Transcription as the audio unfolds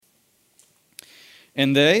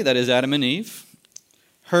And they, that is Adam and Eve,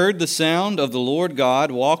 heard the sound of the Lord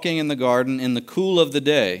God walking in the garden in the cool of the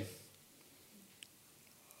day.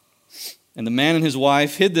 And the man and his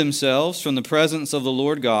wife hid themselves from the presence of the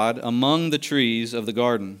Lord God among the trees of the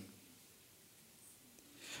garden.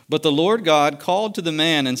 But the Lord God called to the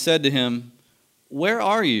man and said to him, "Where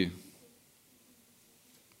are you?"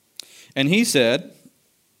 And he said,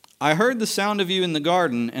 "I heard the sound of you in the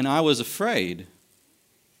garden, and I was afraid,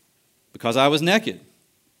 because I was naked,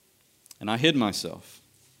 and I hid myself."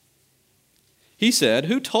 He said,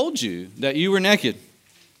 "Who told you that you were naked?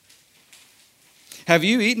 Have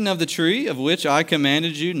you eaten of the tree of which I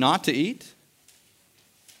commanded you not to eat?"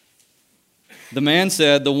 The man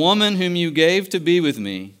said, "The woman whom you gave to be with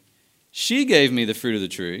me, she gave me the fruit of the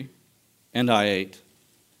tree, and I ate."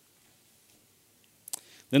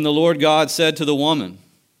 Then the Lord God said to the woman,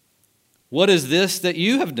 "What is this that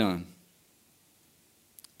you have done?"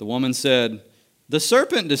 The woman said, "The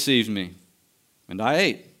serpent deceived me, and I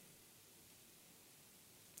ate."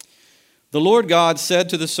 The Lord God said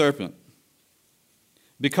to the serpent,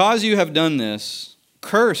 "Because you have done this,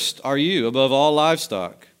 cursed are you above all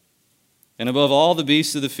livestock, and above all the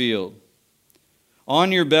beasts of the field.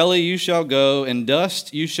 On your belly you shall go, and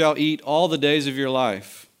dust you shall eat all the days of your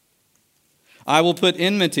life. I will put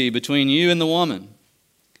enmity between you and the woman,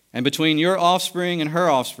 and between your offspring and her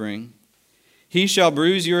offspring. He shall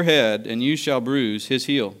bruise your head, and you shall bruise his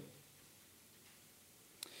heel."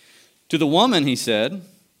 To the woman he said,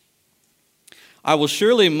 "I will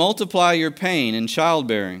surely multiply your pain in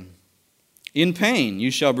childbearing. In pain you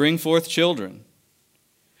shall bring forth children.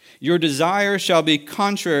 Your desire shall be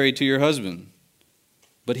contrary to your husband,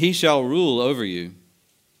 but he shall rule over you."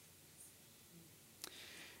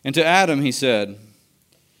 And to Adam he said,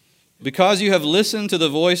 "Because you have listened to the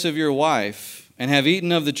voice of your wife, and have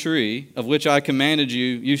eaten of the tree of which I commanded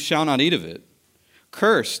you, you shall not eat of it.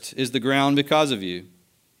 Cursed is the ground because of you.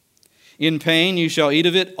 In pain you shall eat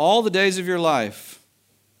of it all the days of your life.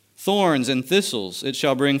 Thorns and thistles it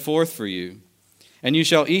shall bring forth for you, and you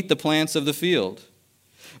shall eat the plants of the field.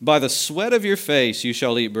 By the sweat of your face you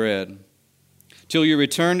shall eat bread, till you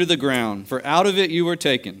return to the ground, for out of it you were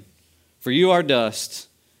taken. For you are dust,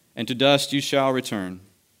 and to dust you shall return."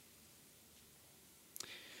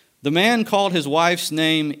 The man called his wife's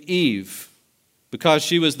name Eve, because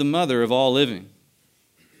she was the mother of all living.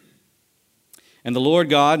 And the Lord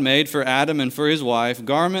God made for Adam and for his wife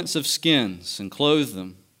garments of skins and clothed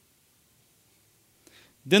them.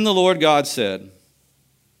 Then the Lord God said,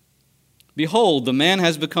 "Behold, the man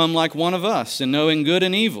has become like one of us in knowing good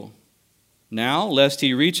and evil. Now, lest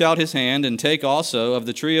he reach out his hand and take also of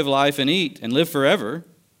the tree of life and eat and live forever."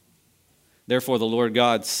 Therefore the Lord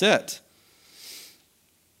God sent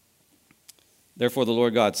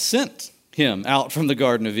him out from the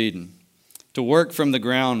Garden of Eden to work from the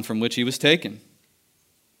ground from which he was taken.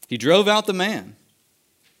 He drove out the man,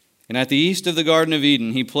 and at the east of the Garden of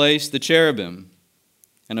Eden he placed the cherubim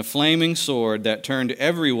and a flaming sword that turned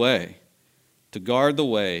every way to guard the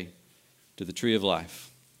way to the tree of life.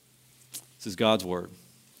 This is God's word.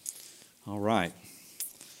 All right.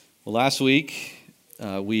 Well, last week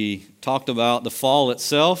we talked about the fall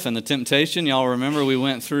itself and the temptation. Y'all remember we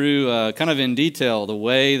went through kind of in detail the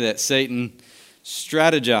way that Satan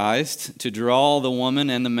strategized to draw the woman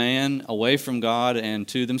and the man away from God and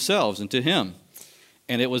to themselves and to him.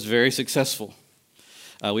 And it was very successful.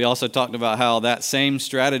 We also talked about how that same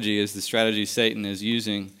strategy is the strategy Satan is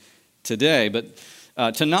using today. But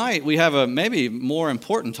tonight we have a maybe more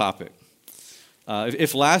important topic.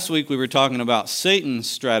 If last week we were talking about Satan's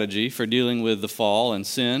strategy for dealing with the fall and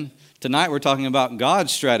sin, tonight we're talking about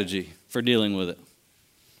God's strategy for dealing with it.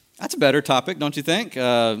 That's a better topic, don't you think?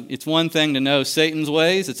 It's one thing to know Satan's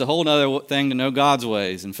ways. It's a whole other thing to know God's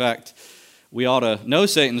ways. In fact, we ought to know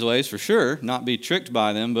Satan's ways for sure, not be tricked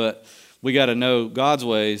by them, but we got to know God's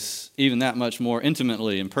ways even that much more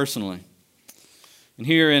intimately and personally. And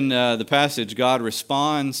here in the passage, God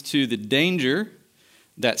responds to the danger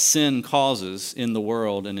that sin causes in the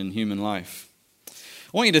world and in human life.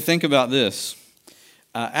 I want you to think about this.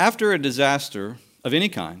 After a disaster of any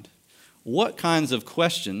kind, what kinds of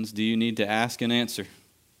questions do you need to ask and answer?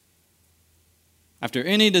 After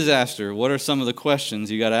any disaster, what are some of the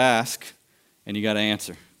questions you got to ask and you got to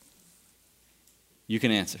answer? You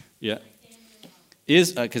can answer. Yeah.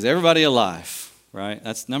 Because everybody alive, right?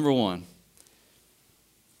 That's number one.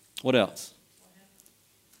 What else?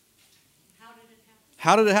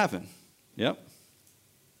 How did it happen? Yep.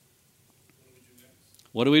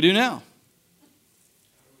 What do we do now?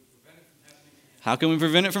 How can we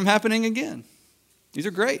prevent it from happening again? These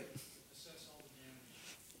are great.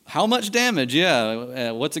 How much damage? Yeah.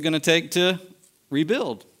 What's it going to take to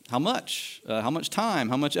rebuild? How much? How much time?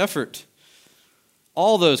 How much effort?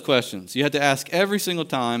 All those questions you had to ask every single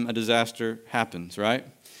time a disaster happens, right?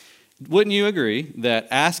 Wouldn't you agree that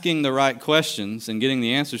asking the right questions and getting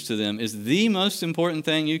the answers to them is the most important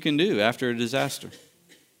thing you can do after a disaster?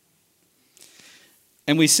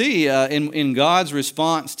 And we see in God's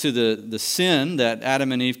response to the sin that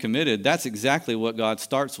Adam and Eve committed, that's exactly what God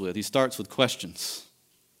starts with. He starts with questions.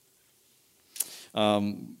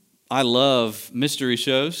 I love mystery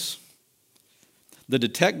shows. The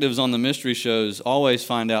detectives on the mystery shows always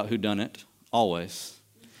find out who done it, always.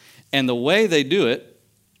 And the way they do it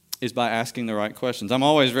is by asking the right questions. I'm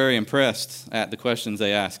always very impressed at the questions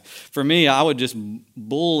they ask. For me, I would just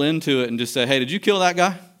bull into it and just say, hey, did you kill that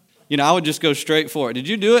guy? I would just go straight for it. Did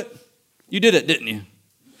you do it? You did it, didn't you?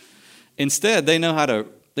 Instead, they know how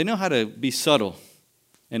to be subtle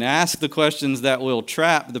and ask the questions that will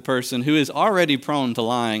trap the person who is already prone to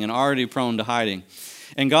lying and already prone to hiding.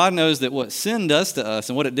 And God knows that what sin does to us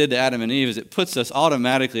and what it did to Adam and Eve is it puts us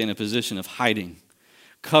automatically in a position of hiding,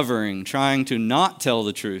 covering, trying to not tell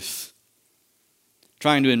the truth,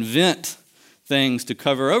 trying to invent things to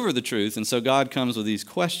cover over the truth. And so God comes with these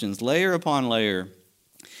questions, layer upon layer,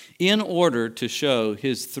 in order to show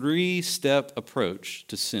his 3-step approach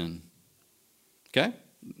to sin. Okay?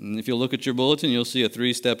 And if you look at your bulletin, you'll see a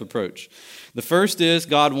 3-step approach. The first is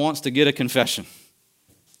God wants to get a confession.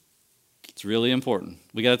 It's really important.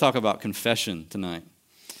 We got to talk about confession tonight.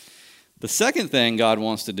 The second thing God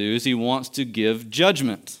wants to do is he wants to give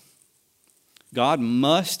judgment. God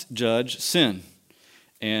must judge sin.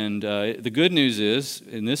 And the good news is,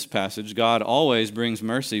 in this passage, God always brings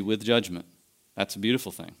mercy with judgment. That's a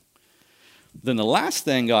beautiful thing. Then the last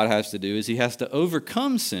thing God has to do is he has to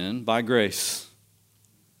overcome sin by grace.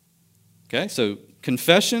 Okay, so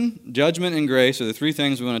confession, judgment, and grace are the 3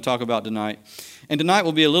 things we want to talk about tonight. And tonight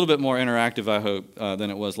will be a little bit more interactive, I hope, than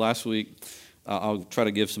it was last week. I'll try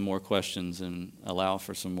to give some more questions and allow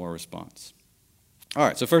for some more response. All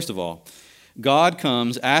right, so first of all, God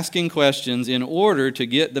comes asking questions in order to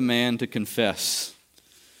get the man to confess.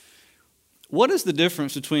 What is the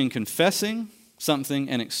difference between confessing something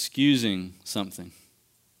and excusing something?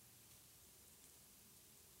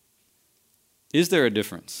 Is there a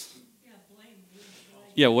difference?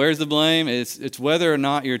 Yeah, where's the blame? It's whether or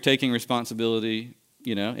not you're taking responsibility,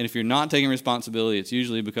 and if you're not taking responsibility, it's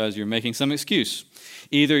usually because you're making some excuse.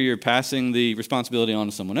 Either you're passing the responsibility on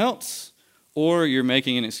to someone else, or you're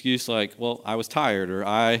making an excuse like, well, I was tired,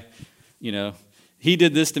 or he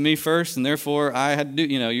did this to me first, and therefore I had to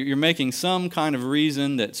do, you're making some kind of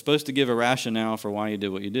reason that's supposed to give a rationale for why you did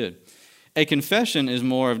what you did. A confession is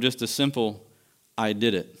more of just a simple, I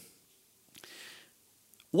did it.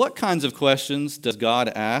 What kinds of questions does God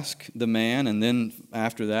ask the man, and then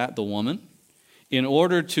after that, the woman, in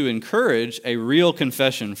order to encourage a real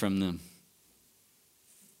confession from them?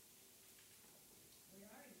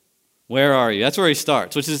 Where are you? That's where he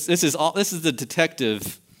starts, this is the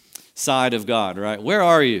detective side of God, right? Where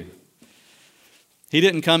are you? He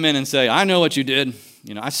didn't come in and say, I know what you did.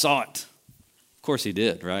 I saw it. Of course he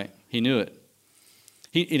did, right? He knew it.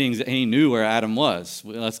 He knew where Adam was.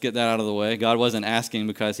 Let's get that out of the way. God wasn't asking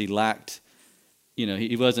because he lacked,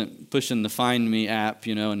 he wasn't pushing the Find Me app,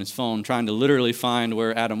 in his phone, trying to literally find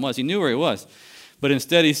where Adam was. He knew where he was. But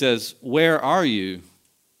instead he says, where are you?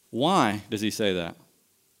 Why does he say that?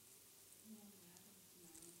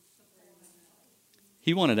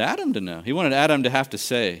 He wanted Adam to know. He wanted Adam to have to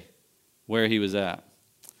say where he was at.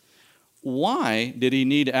 Why did he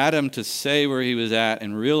need Adam to say where he was at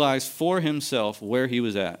and realize for himself where he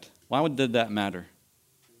was at? Why did that matter?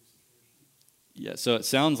 Yeah, so it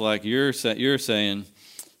sounds like you're saying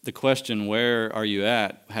the question, where are you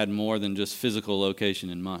at, had more than just physical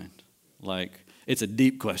location in mind. Like, it's a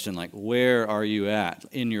deep question, like, where are you at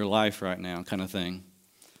in your life right now, kind of thing.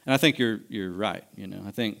 And I think you're right,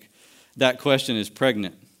 I think that question is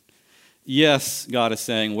pregnant. Yes, God is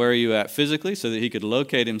saying, where are you at physically, so that he could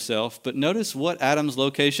locate himself. But notice what Adam's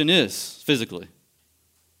location is physically.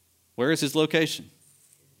 Where is his location?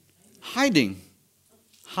 Hiding.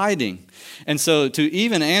 And so to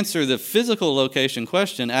even answer the physical location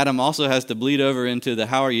question, Adam also has to bleed over into the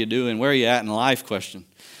how are you doing, where are you at in life question.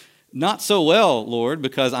 Not so well, Lord,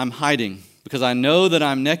 because I'm hiding, because I know that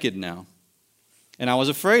I'm naked now, and I was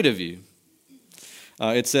afraid of you.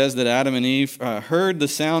 It says that Adam and Eve heard the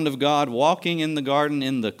sound of God walking in the garden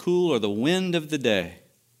in the cool or the wind of the day,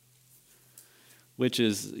 which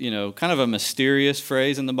is, kind of a mysterious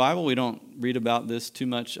phrase in the Bible. We don't read about this too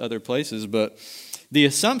much other places, but the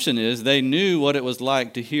assumption is they knew what it was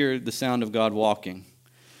like to hear the sound of God walking,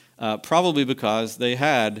 probably because they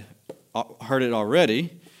had heard it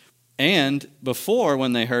already, And before,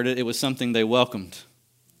 when they heard it, it was something they welcomed.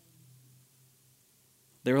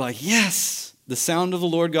 They were like, yes, the sound of the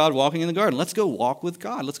Lord God walking in the garden. Let's go walk with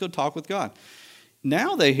God. Let's go talk with God.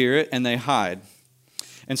 Now they hear it and they hide.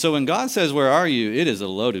 And so when God says, where are you? It is a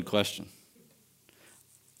loaded question.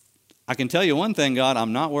 I can tell you one thing, God,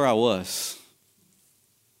 I'm not where I was.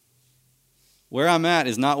 Where I'm at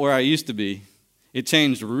is not where I used to be. It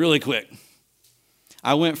changed really quick.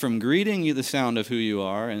 I went from greeting you the sound of who you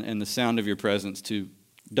are and the sound of your presence to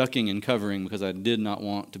ducking and covering because I did not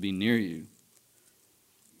want to be near you.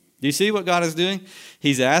 Do you see what God is doing?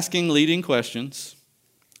 He's asking leading questions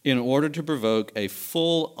in order to provoke a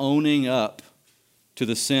full owning up to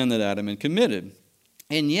the sin that Adam had committed.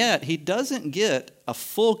 And yet, he doesn't get a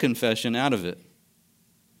full confession out of it,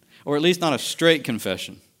 or at least not a straight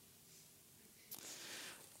confession.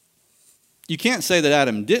 You can't say that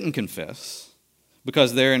Adam didn't confess,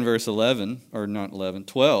 because there in verse 11, or not 11,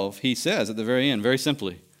 12, he says at the very end, very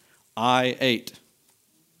simply, I ate.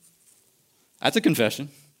 That's a confession.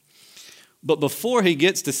 But before he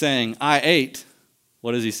gets to saying, I ate,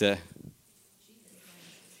 what does he say?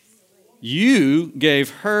 You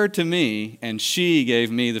gave her to me, and she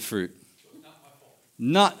gave me the fruit.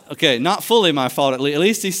 Not fully my fault. At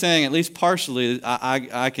least he's saying, at least partially,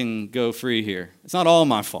 I can go free here. It's not all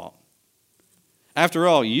my fault. After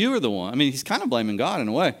all, you are the one. I mean, he's kind of blaming God in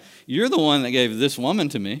a way. You're the one that gave this woman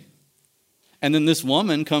to me. And then this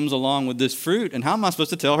woman comes along with this fruit, and how am I supposed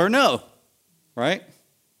to tell her no? Right?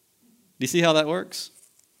 Do you see how that works?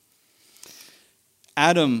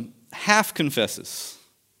 Adam half confesses.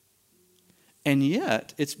 And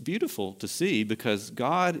yet, it's beautiful to see because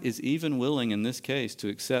God is even willing in this case to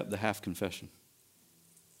accept the half confession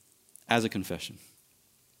as a confession.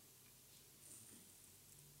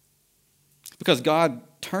 Because God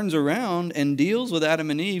turns around and deals with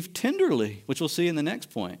Adam and Eve tenderly, which we'll see in the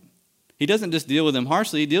next point. He doesn't just deal with them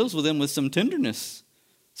harshly, he deals with them with some tenderness,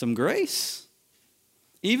 some grace.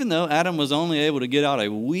 Even though Adam was only able to get out a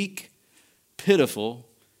weak, pitiful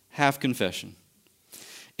half confession.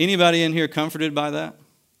 Anybody in here comforted by that?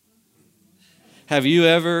 Have you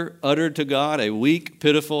ever uttered to God a weak,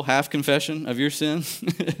 pitiful half confession of your sin?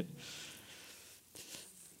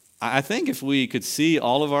 I think if we could see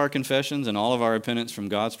all of our confessions and all of our repentance from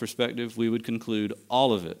God's perspective, we would conclude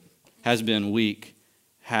all of it has been weak,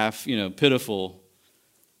 pitiful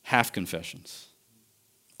half confessions.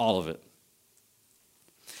 All of it.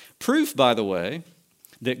 Proof, by the way,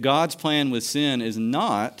 that God's plan with sin is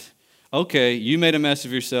not, okay, you made a mess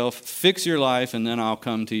of yourself, fix your life, and then I'll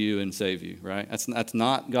come to you and save you, right? That's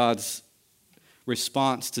not God's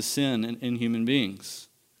response to sin in human beings.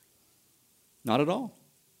 Not at all.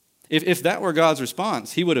 If that were God's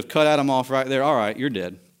response, he would have cut Adam off right there. All right, you're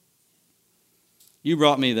dead. You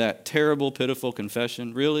brought me that terrible, pitiful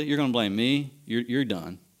confession. Really? You're going to blame me? You're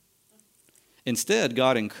done. Instead,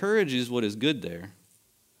 God encourages what is good there,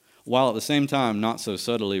 while at the same time not so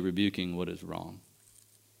subtly rebuking what is wrong.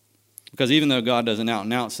 Because even though God doesn't out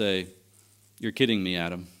and out say, you're kidding me,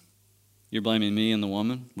 Adam. You're blaming me and the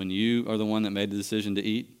woman when you are the one that made the decision to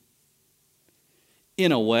eat.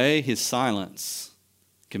 In a way, his silence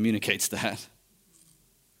communicates that.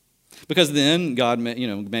 Because then God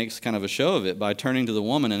makes kind of a show of it by turning to the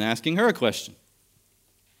woman and asking her a question.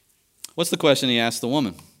 What's the question he asked the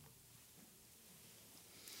woman?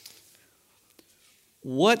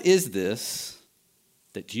 What is this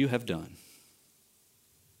that you have done?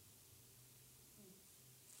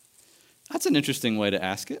 That's an interesting way to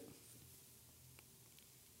ask it.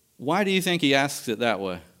 Why do you think he asks it that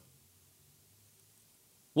way?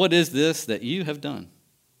 What is this that you have done?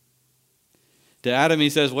 To Adam, he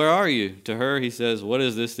says, where are you? To her, he says, what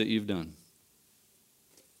is this that you've done?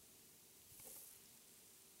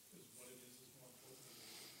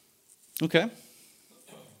 Okay.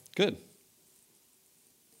 Good.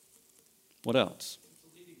 What else?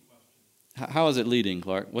 How is it leading,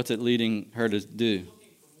 Clark? What's it leading her to do?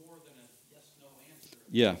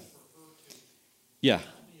 Yeah. Yeah.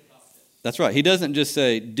 That's right. He doesn't just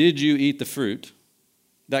say, did you eat the fruit?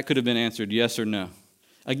 That could have been answered yes or no.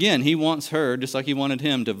 Again, he wants her, just like he wanted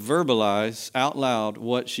him, to verbalize out loud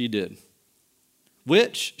what she did,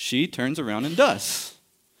 which she turns around and does.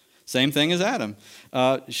 Same thing as Adam.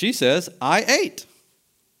 She says, I ate.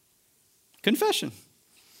 Confession.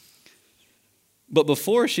 But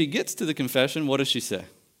before she gets to the confession, what does she say?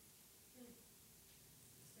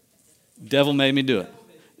 Devil made me do it.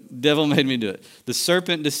 Devil made me do it. The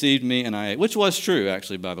serpent deceived me and I ate, which was true,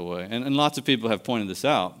 actually, by the way. And lots of people have pointed this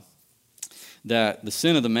out, that the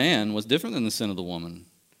sin of the man was different than the sin of the woman.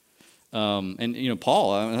 And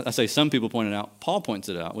Paul, I say some people point it out. Paul points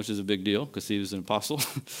it out, which is a big deal because he was an apostle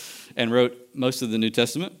and wrote most of the New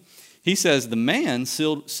Testament. He says the man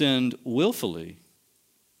sinned willfully.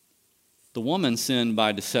 The woman sinned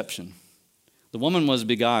by deception. The woman was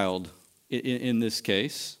beguiled in this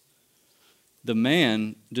case. The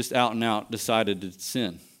man just out and out decided to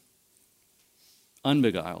sin,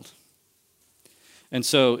 unbeguiled. And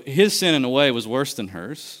so his sin in a way was worse than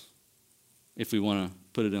hers, if we want to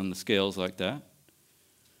put it on the scales like that.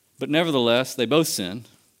 But nevertheless, they both sinned.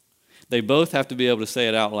 They both have to be able to say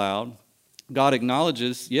it out loud. God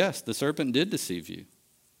acknowledges, yes, the serpent did deceive you,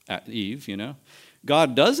 Eve,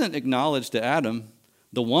 God doesn't acknowledge to Adam,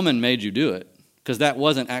 the woman made you do it, because that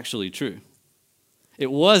wasn't actually true.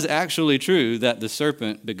 It was actually true that the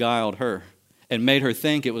serpent beguiled her and made her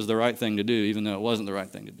think it was the right thing to do, even though it wasn't the right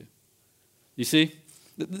thing to do. You see?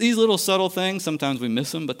 These little subtle things, sometimes we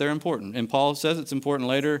miss them, but they're important. And Paul says it's important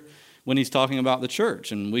later when he's talking about the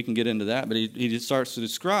church, and we can get into that. But he starts to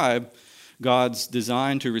describe God's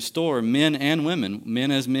design to restore men and women, men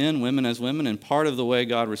as men, women as women. And part of the way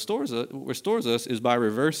God restores us is by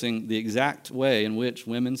reversing the exact way in which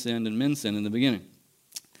women sinned and men sinned in the beginning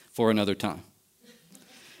for another time.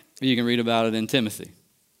 You can read about it in Timothy.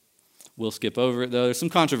 We'll skip over it, though. There's some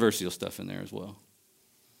controversial stuff in there as well.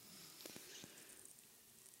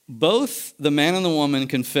 Both the man and the woman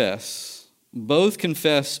confess. Both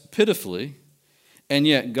confess pitifully, and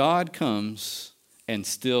yet God comes and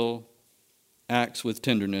still acts with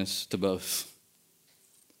tenderness to both.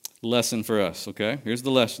 Lesson for us, okay? Here's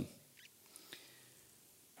the lesson.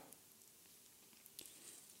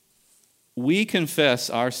 We confess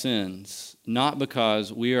our sins not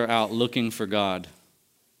because we are out looking for God.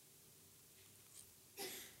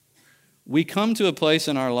 We come to a place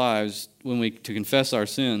in our lives to confess our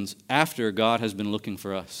sins after God has been looking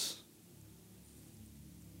for us.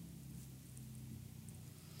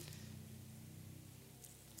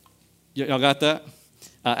 Y'all got that?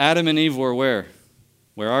 Adam and Eve were where?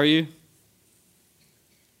 Where are you?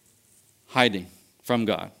 Hiding from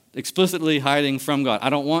God. Explicitly hiding from God. I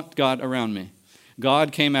don't want God around me.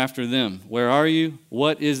 God came after them. Where are you?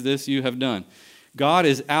 What is this you have done? God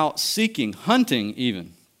is out seeking, hunting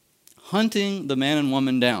even. Hunting the man and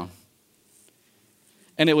woman down.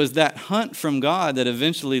 And it was that hunt from God that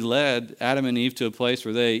eventually led Adam and Eve to a place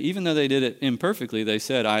where they, even though they did it imperfectly, they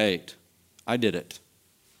said, I ate. I did it.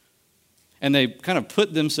 And they kind of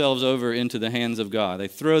put themselves over into the hands of God. They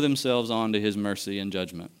throw themselves onto his mercy and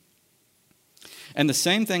judgment. And the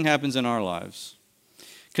same thing happens in our lives.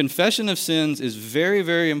 Confession of sins is very,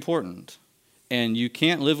 very important, and you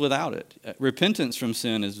can't live without it. Repentance from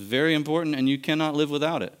sin is very important, and you cannot live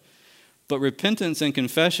without it. But repentance and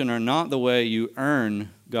confession are not the way you earn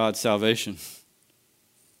God's salvation.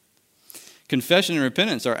 Confession and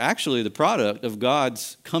repentance are actually the product of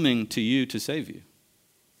God's coming to you to save you. Do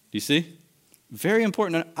you see? Very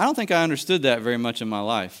important. I don't think I understood that very much in my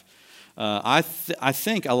life. I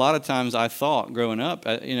think a lot of times I thought growing up,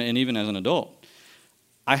 and even as an adult,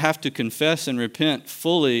 I have to confess and repent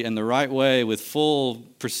fully in the right way with full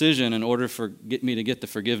precision in order for me to get the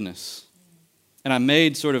forgiveness. And I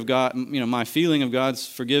made sort of God, my feeling of God's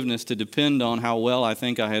forgiveness to depend on how well I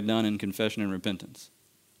think I had done in confession and repentance.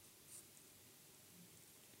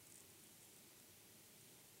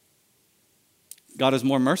 God is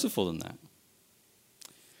more merciful than that.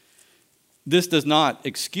 This does not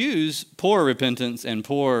excuse poor repentance and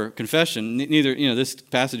poor confession. Neither, this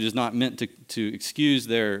passage is not meant to excuse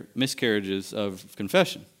their miscarriages of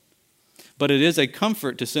confession. But it is a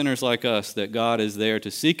comfort to sinners like us that God is there to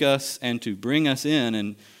seek us and to bring us in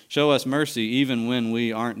and show us mercy even when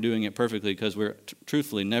we aren't doing it perfectly, because we're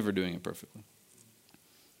truthfully never doing it perfectly.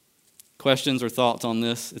 Questions or thoughts on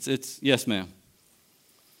this? It's yes, ma'am.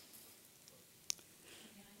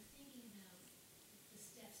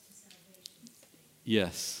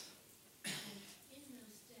 Yes. And in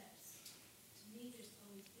those steps, to me, there's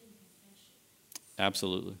always been confession.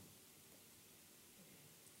 Absolutely.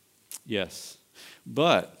 Yes.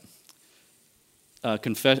 But what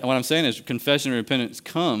I'm saying is confession and repentance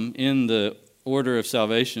come in the order of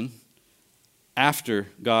salvation after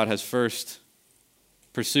God has first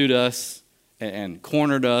pursued us and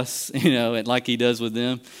cornered us, and like he does with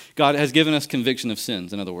them. God has given us conviction of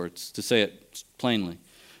sins, in other words, to say it plainly.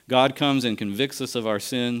 God comes and convicts us of our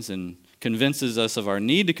sins and convinces us of our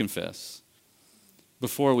need to confess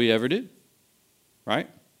before we ever do, right?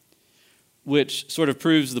 Which sort of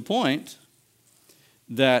proves the point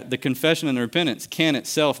that the confession and the repentance can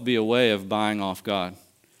itself be a way of buying off God,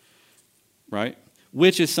 right?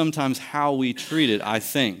 Which is sometimes how we treat it, I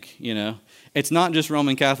think, It's not just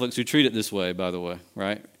Roman Catholics who treat it this way, by the way,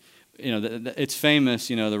 right? it's famous,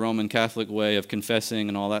 the Roman Catholic way of confessing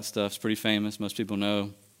and all that stuff's pretty famous. Most people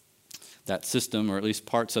know that system, or at least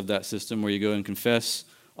parts of that system, where you go and confess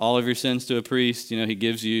all of your sins to a priest. He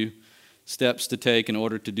gives you steps to take in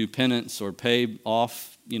order to do penance or pay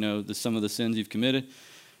off, some of the sins you've committed.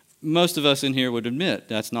 Most of us in here would admit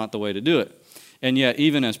that's not the way to do it. And yet,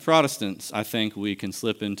 even as Protestants, I think we can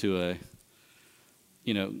slip into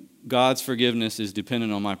God's forgiveness is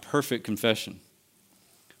dependent on my perfect confession.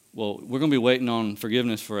 Well, we're going to be waiting on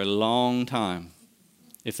forgiveness for a long time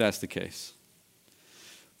if that's the case.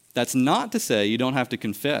 That's not to say you don't have to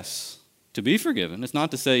confess to be forgiven. It's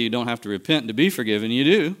not to say you don't have to repent to be forgiven. You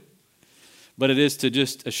do. But it is to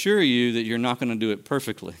just assure you that you're not going to do it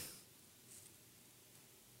perfectly.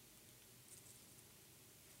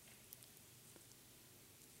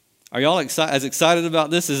 Are y'all as excited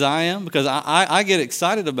about this as I am? Because I get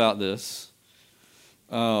excited about this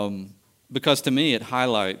because to me it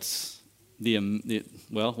highlights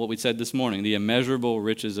what we said this morning, the immeasurable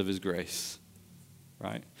riches of His grace,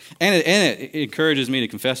 right? And it encourages me to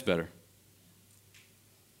confess better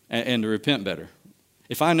and to repent better.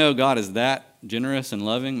 If I know God is that generous and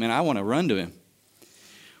loving, man, I want to run to Him,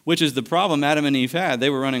 which is the problem Adam and Eve had. They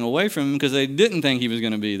were running away from Him because they didn't think He was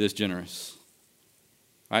going to be this generous.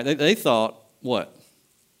 Right? They thought, what?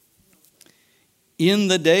 In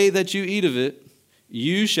the day that you eat of it,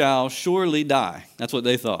 you shall surely die. That's what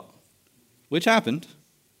they thought, which happened.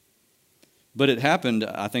 But it happened,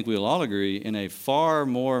 I think we'll all agree, in a far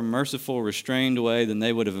more merciful, restrained way than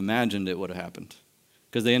they would have imagined it would have happened.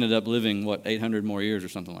 Because they ended up living, 800 more years or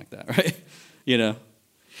something like that, right?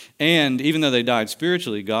 And even though they died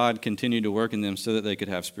spiritually, God continued to work in them so that they could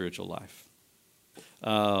have spiritual life.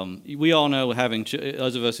 We all know,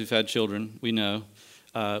 those of us who've had children, we know,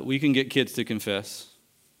 we can get kids to confess.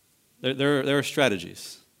 There are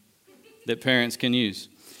strategies that parents can use.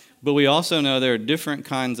 But we also know there are different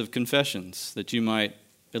kinds of confessions that you might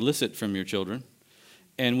elicit from your children.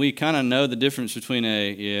 And we kind of know the difference between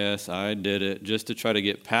yes, I did it, just to try to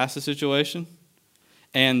get past the situation,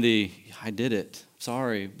 and I did it.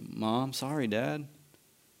 Sorry, Mom. Sorry, Dad.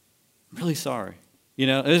 I'm really sorry.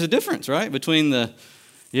 There's a difference, right, between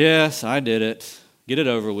yes, I did it, get it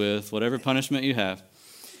over with, whatever punishment you have.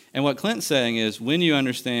 And what Clint's saying is, when you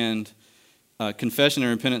understand confession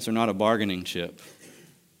and repentance are not a bargaining chip,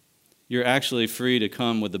 you're actually free to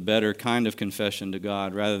come with a better kind of confession to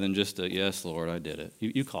God rather than just a, yes, Lord, I did it.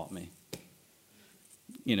 You caught me.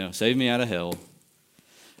 Save me out of hell.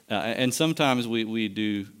 And sometimes we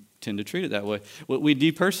do tend to treat it that way. We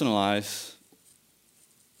depersonalize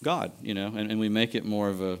God, and we make it more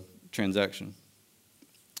of a transaction.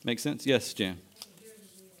 Make sense? Yes, Jan.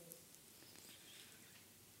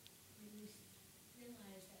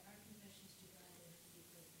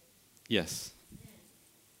 Yes.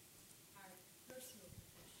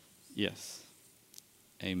 Yes.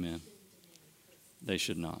 Amen. They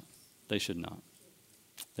should not. They should not.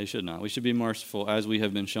 They should not. We should be merciful as we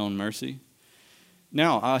have been shown mercy.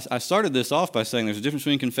 Now, I started this off by saying there's a difference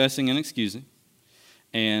between confessing and excusing.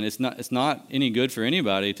 And it's not any good for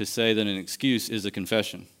anybody to say that an excuse is a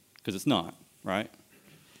confession, because it's not, right?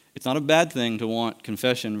 It's not a bad thing to want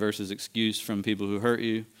confession versus excuse from people who hurt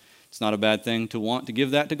you. It's not a bad thing to want to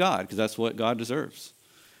give that to God, because that's what God deserves.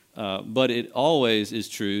 But it always is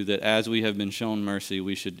true that as we have been shown mercy,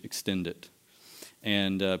 we should extend it.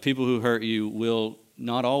 And people who hurt you will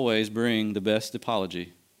not always bring the best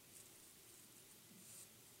apology,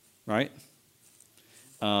 right?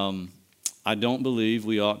 I don't believe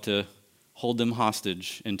we ought to hold them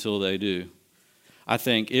hostage until they do. I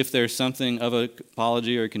think if there's something of an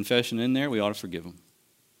apology or a confession in there, we ought to forgive them.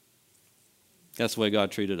 That's the way God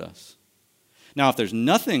treated us. Now, if there's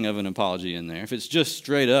nothing of an apology in there, if it's just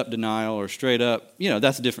straight up denial or straight up,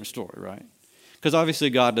 that's a different story, right? Because obviously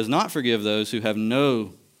God does not forgive those who have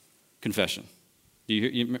no confession. Do you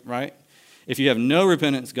hear, right? If you have no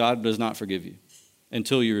repentance, God does not forgive you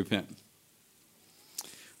until you repent.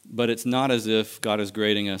 But it's not as if God is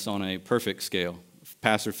grading us on a perfect scale.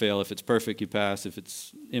 Pass or fail. If it's perfect, you pass. If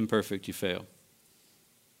it's imperfect, you fail.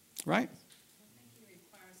 Right? I think He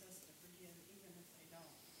requires us to forgive even if they don't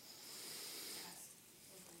ask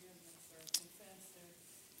for forgiveness or confess their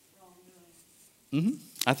wrongdoing.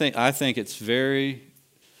 I think it's very,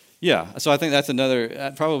 so I think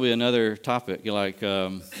that's probably another topic. You're like,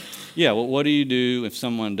 what do you do if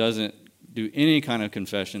someone doesn't do any kind of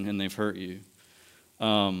confession and they've hurt you?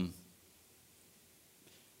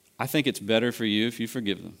 I think it's better for you if you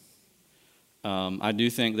forgive them. I do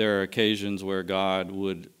think there are occasions where God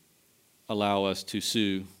would allow us to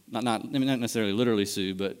sue, not necessarily literally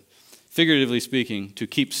sue, but figuratively speaking, to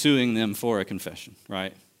keep suing them for a confession,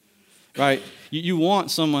 right? right? You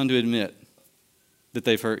want someone to admit that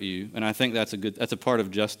they've hurt you, and I think that's a part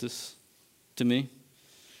of justice to me.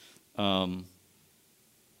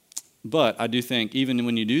 But I do think even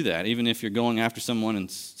when you do that, even if you're going after someone and,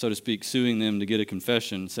 so to speak, suing them to get a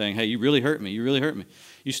confession, saying, hey, you really hurt me,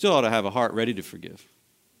 you still ought to have a heart ready to forgive,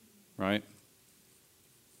 right?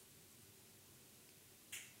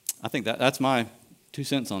 I think that's my 2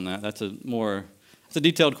 cents on that. That's a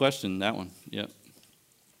detailed question, that one. Yep.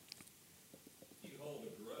 You hold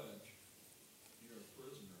a grudge, you're a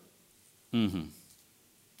prisoner.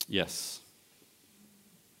 Yes.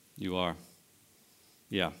 You are.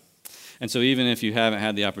 Yeah. And so even if you haven't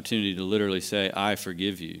had the opportunity to literally say, I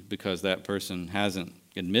forgive you, because that person hasn't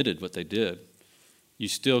admitted what they did, you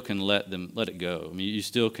still can let it go. I mean, you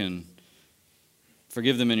still can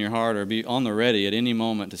forgive them in your heart or be on the ready at any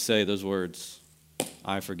moment to say those words,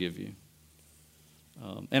 I forgive you.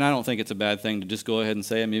 And I don't think it's a bad thing to just go ahead and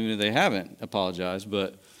say them even if they haven't apologized,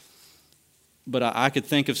 but I could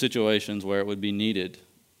think of situations where it would be needed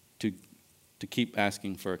to keep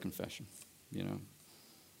asking for a confession, you know.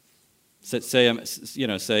 Say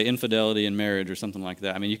infidelity in marriage or something like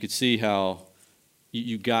that. I mean, you could see how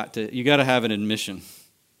you got to have an admission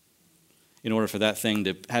in order for that thing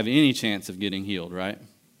to have any chance of getting healed, right?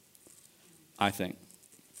 I think.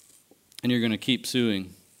 And you're going to keep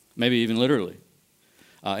suing, maybe even literally,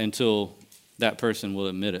 until that person will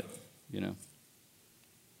admit it, you know.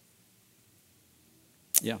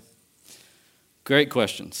 Yeah. Great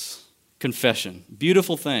questions. Confession.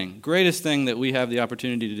 Beautiful thing. Greatest thing that we have the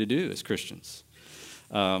opportunity to do as Christians.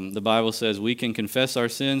 The Bible says we can confess our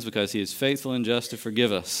sins because he is faithful and just to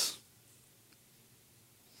forgive us.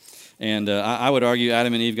 And I would argue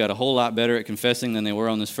Adam and Eve got a whole lot better at confessing than they were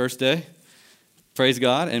on this first day. Praise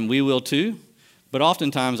God, and we will too. But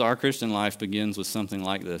oftentimes our Christian life begins with something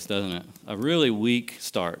like this, doesn't it? A really weak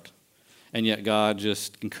start. And yet God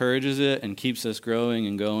just encourages it and keeps us growing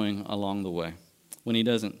and going along the way when he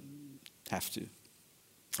doesn't have to.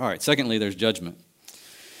 All right, secondly, there's judgment.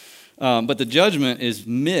 But the judgment is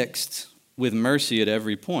mixed with mercy at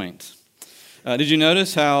every point. Did you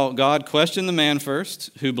notice how God questioned the man first,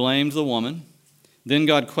 who blamed the woman? Then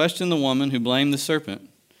God questioned the woman, who blamed the serpent.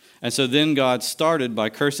 And so then God started by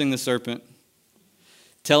cursing the serpent,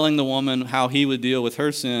 telling the woman how he would deal with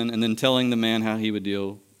her sin, and then telling the man how he would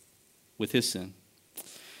deal with his sin.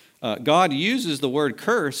 God uses the word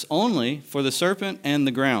curse only for the serpent and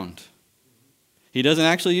the ground. He doesn't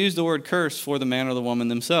actually use the word curse for the man or the woman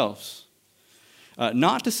themselves.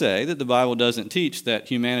 Not to say that the Bible doesn't teach that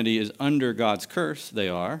humanity is under God's curse. They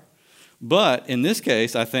are. But in this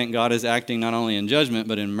case, I think God is acting not only in judgment,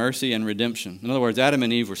 but in mercy and redemption. In other words, Adam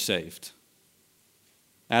and Eve were saved.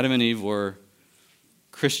 Adam and Eve were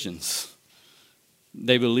Christians.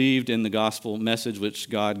 They believed in the gospel message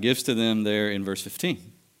which God gives to them there in verse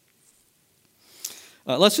 15.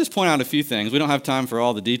 Let's just point out a few things. We don't have time for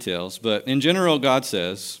all the details, but in general, God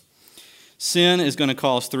says, sin is going to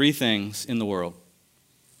cause 3 things in the world.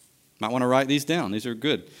 Might want to write these down. These are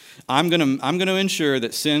good. I'm going to ensure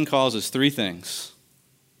that sin causes 3 things.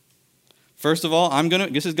 First of all,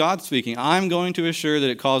 this is God speaking, I'm going to assure that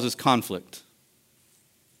it causes conflict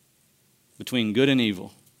between good and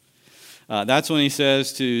evil. That's when he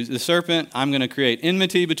says to the serpent, I'm going to create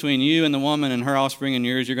enmity between you and the woman and her offspring and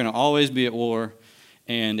yours. You're going to always be at war.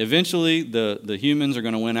 And eventually the humans are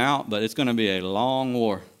going to win out, but it's going to be a long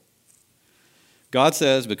war. God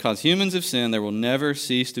says, because humans have sinned, there will never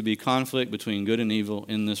cease to be conflict between good and evil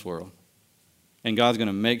in this world. And God's going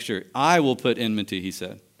to make sure. I will put enmity, he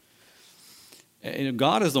said. And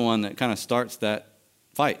God is the one that kind of starts that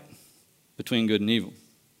fight between good and evil.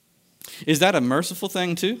 Is that a merciful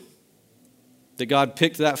thing too? That God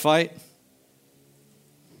picked that fight?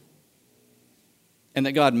 And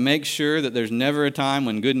that God makes sure that there's never a time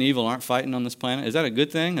when good and evil aren't fighting on this planet? Is that a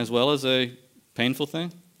good thing as well as a painful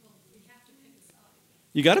thing? Well, we have to pick a side.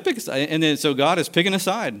 You got to pick a side. And then, so God is picking a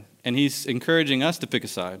side, and he's encouraging us to pick a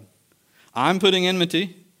side. I'm putting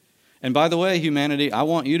enmity. And by the way, humanity, I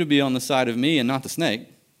want you to be on the side of me and not the snake.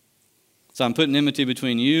 So I'm putting enmity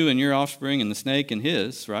between you and your offspring and the snake and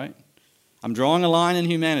his, right? I'm drawing a line in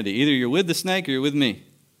humanity. Either you're with the snake or you're with me.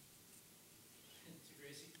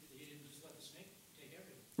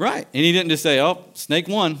 Right. And he didn't just say, oh, snake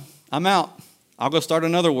won. I'm out. I'll go start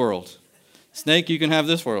another world. Snake, you can have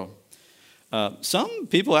this world. Some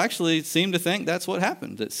people actually seem to think that's what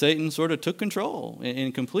happened, that Satan sort of took control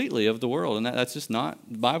in completely of the world. And that's just not,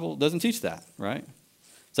 the Bible doesn't teach that, right?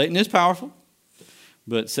 Satan is powerful,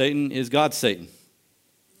 but Satan is God's Satan.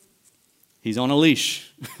 He's on a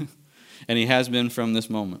leash, and he has been from this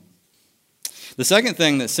moment. The second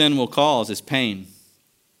thing that sin will cause is pain.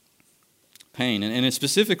 Pain. And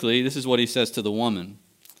specifically, this is what he says to the woman.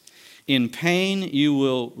 In pain you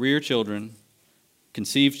will rear children,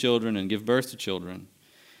 conceive children, and give birth to children.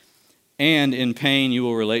 And in pain you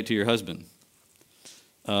will relate to your husband.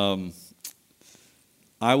 I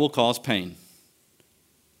will cause pain.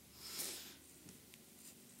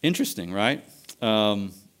 Interesting, right? Now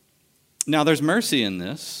there's mercy in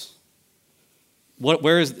this.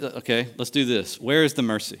 Okay, let's do this. Where is the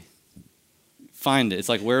mercy? Find it. It's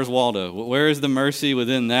like, where's Waldo? Where is the mercy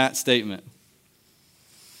within that statement?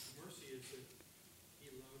 Mercy is that he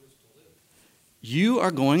allowed us to live. You are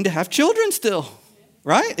going to have children still,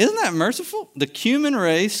 right? Isn't that merciful? The human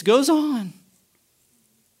race goes on.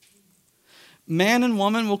 Man and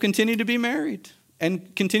woman will continue to be married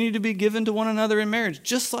and continue to be given to one another in marriage.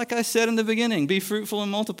 Just like I said in the beginning, be fruitful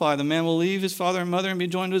and multiply. The man will leave his father and mother and be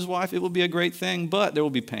joined to his wife. It will be a great thing, but there will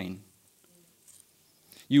be pain.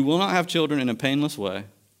 You will not have children in a painless way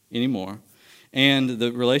anymore. And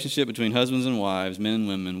the relationship between husbands and wives, men and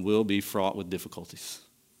women, will be fraught with difficulties.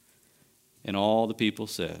 And all the people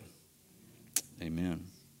said, amen.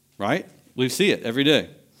 Right? We see it every day.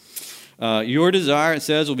 Your desire, it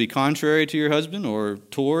says, will be contrary to your husband or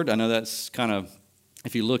toward. I know that's kind of,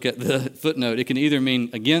 if you look at the footnote, it can either mean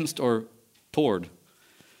against or toward,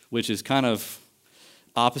 which is kind of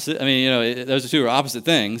opposite. I mean, those two are opposite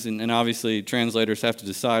things, and obviously translators have to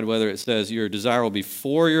decide whether it says your desire will be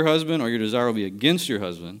for your husband or your desire will be against your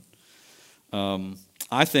husband.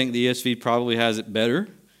 I think the ESV probably has it better.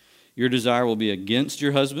 Your desire will be against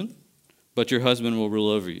your husband, but your husband will rule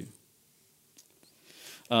over you.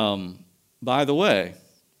 By the way,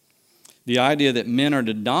 the idea that men are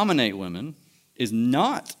to dominate women is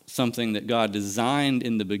not something that God designed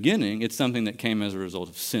in the beginning. It's something that came as a result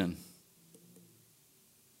of sin.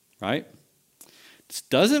 Right? This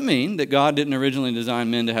doesn't mean that God didn't originally design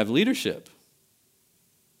men to have leadership.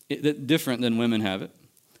 Different than women have it.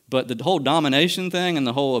 But the whole domination thing and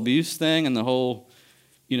the whole abuse thing and the whole,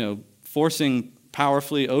 forcing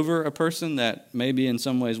powerfully over a person that may be in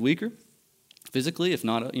some ways weaker, physically, if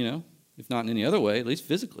not in any other way, at least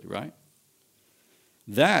physically, right?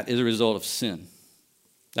 That is a result of sin.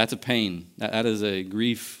 That's a pain. That is a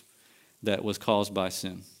grief that was caused by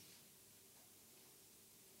sin.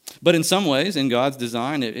 But in some ways, in God's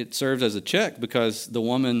design, it serves as a check because the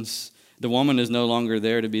woman is no longer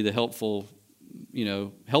there to be the helpful,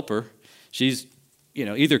 helper. She's,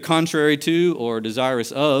 either contrary to or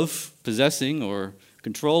desirous of possessing or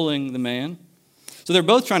controlling the man. So they're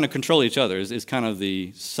both trying to control each other is kind of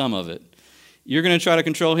the sum of it. You're going to try to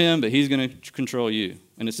control him, but he's going to control you.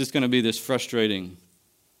 And it's just going to be this frustrating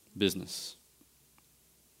business.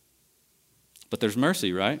 But there's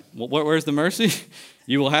mercy, right? Where's the mercy?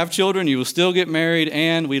 You will have children, you will still get married,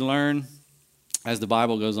 and we learn, as the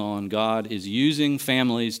Bible goes on, God is using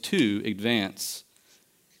families to advance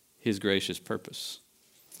his gracious purpose.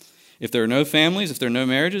 If there are no families, if there are no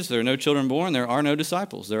marriages, if there are no children born, there are no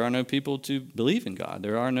disciples. There are no people to believe in God.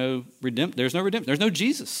 There's no redemption. There's no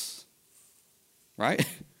Jesus. Right?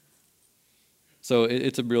 So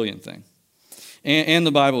it's a brilliant thing. And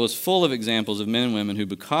the Bible is full of examples of men and women who,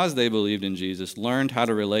 because they believed in Jesus, learned how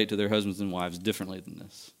to relate to their husbands and wives differently than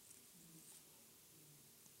this.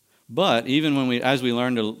 But even as we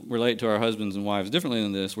learn to relate to our husbands and wives differently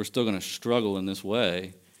than this, we're still going to struggle in this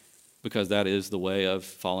way because that is the way of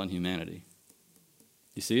fallen humanity.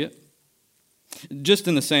 You see it? Just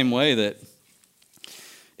in the same way that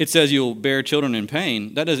it says you'll bear children in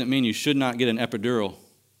pain, that doesn't mean you should not get an epidural.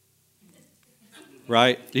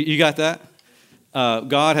 Right? You got that?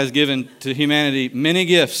 God has given to humanity many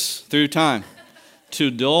gifts through time to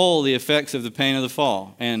dull the effects of the pain of the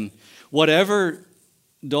fall. And whatever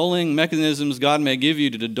dulling mechanisms God may give you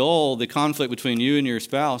to dull the conflict between you and your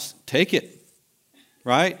spouse, take it.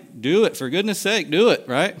 Right? Do it. For goodness sake, do it.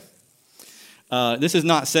 Right? This is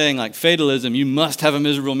not saying like fatalism, you must have a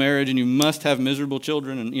miserable marriage and you must have miserable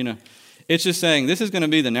children. And, it's just saying this is going to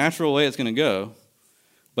be the natural way it's going to go.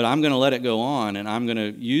 But I'm going to let it go on, and I'm going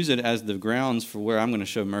to use it as the grounds for where I'm going to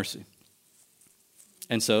show mercy.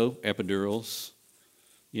 And so, epidurals,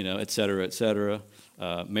 et cetera,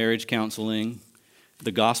 marriage counseling,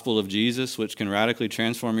 the gospel of Jesus, which can radically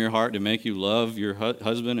transform your heart to make you love your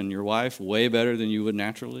husband and your wife way better than you would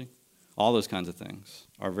naturally. All those kinds of things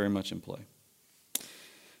are very much in play.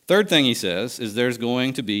 Third thing he says is there's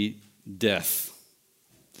going to be death.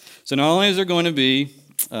 So not only is there going to be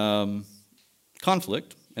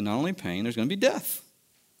conflict, and not only pain, there's going to be death.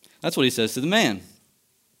 That's what he says to the man.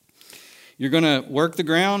 You're going to work the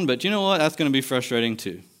ground, but you know what? That's going to be frustrating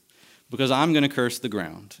too. because I'm going to curse the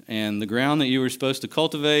ground. And the ground that you were supposed to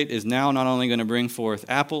cultivate is now not only going to bring forth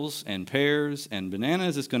apples and pears and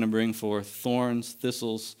bananas, it's going to bring forth thorns,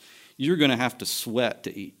 thistles. You're going to have to sweat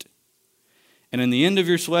to eat. And in the end of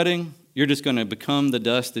your sweating, you're just going to become the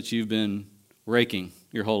dust that you've been raking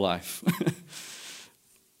your whole life.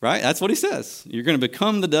 Right? That's what he says. You're going to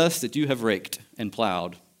become the dust that you have raked and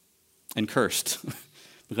plowed and cursed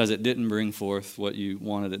because it didn't bring forth what you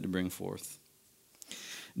wanted it to bring forth.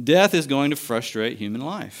 Death is going to frustrate human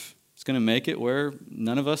life. It's going to make it where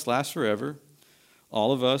none of us last forever.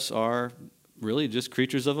 All of us are really just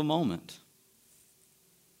creatures of a moment.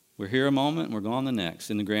 We're here a moment and we're gone the next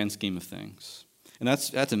in the grand scheme of things. And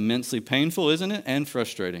that's immensely painful, isn't it? And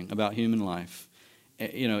frustrating about human life.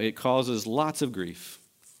 It causes lots of grief.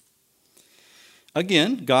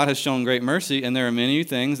 Again, God has shown great mercy, and there are many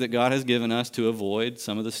things that God has given us to avoid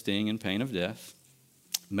some of the sting and pain of death.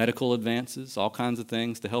 Medical advances, all kinds of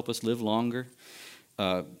things to help us live longer.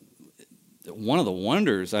 One of the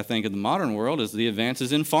wonders, I think, of the modern world is the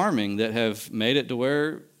advances in farming that have made it to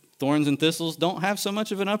where thorns and thistles don't have so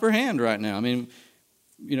much of an upper hand right now. I mean,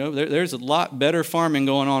 there's a lot better farming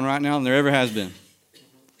going on right now than there ever has been.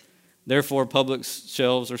 Therefore, public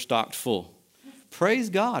shelves are stocked full. Praise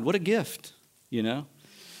God. What a gift,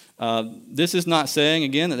 This is not saying,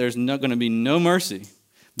 again, that there's not going to be no mercy.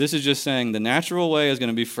 This is just saying the natural way is going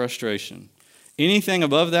to be frustration. Anything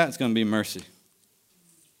above that is going to be mercy.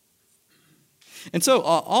 And so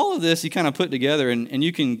all of this you kind of put together, and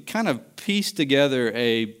you can kind of piece together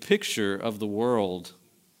a picture of the world,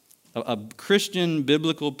 a Christian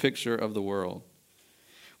biblical picture of the world.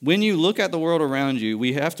 When you look at the world around you,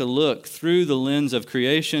 we have to look through the lens of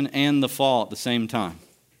creation and the fall at the same time.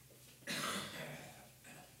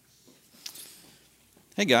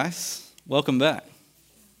 Hey guys, welcome back.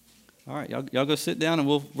 All right, y'all go sit down and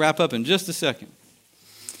we'll wrap up in just a second.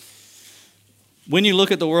 When you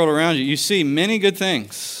look at the world around you, you see many good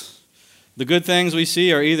things. The good things we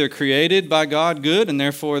see are either created by God good and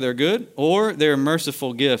therefore they're good, or they're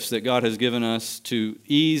merciful gifts that God has given us to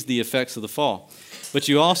ease the effects of the fall. But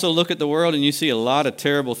you also look at the world and you see a lot of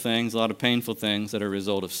terrible things, a lot of painful things that are a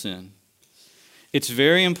result of sin. It's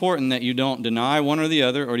very important that you don't deny one or the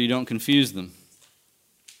other or you don't confuse them.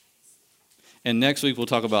 And next week we'll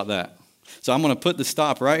talk about that. So I'm going to put the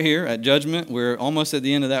stop right here at judgment. We're almost at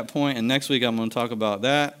the end of that point, and next week I'm going to talk about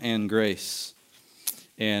that and grace.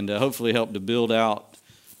 And hopefully help to build out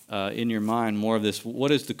in your mind more of this.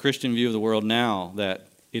 What is the Christian view of the world now that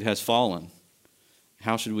it has fallen?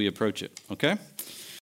 How should we approach it? Okay?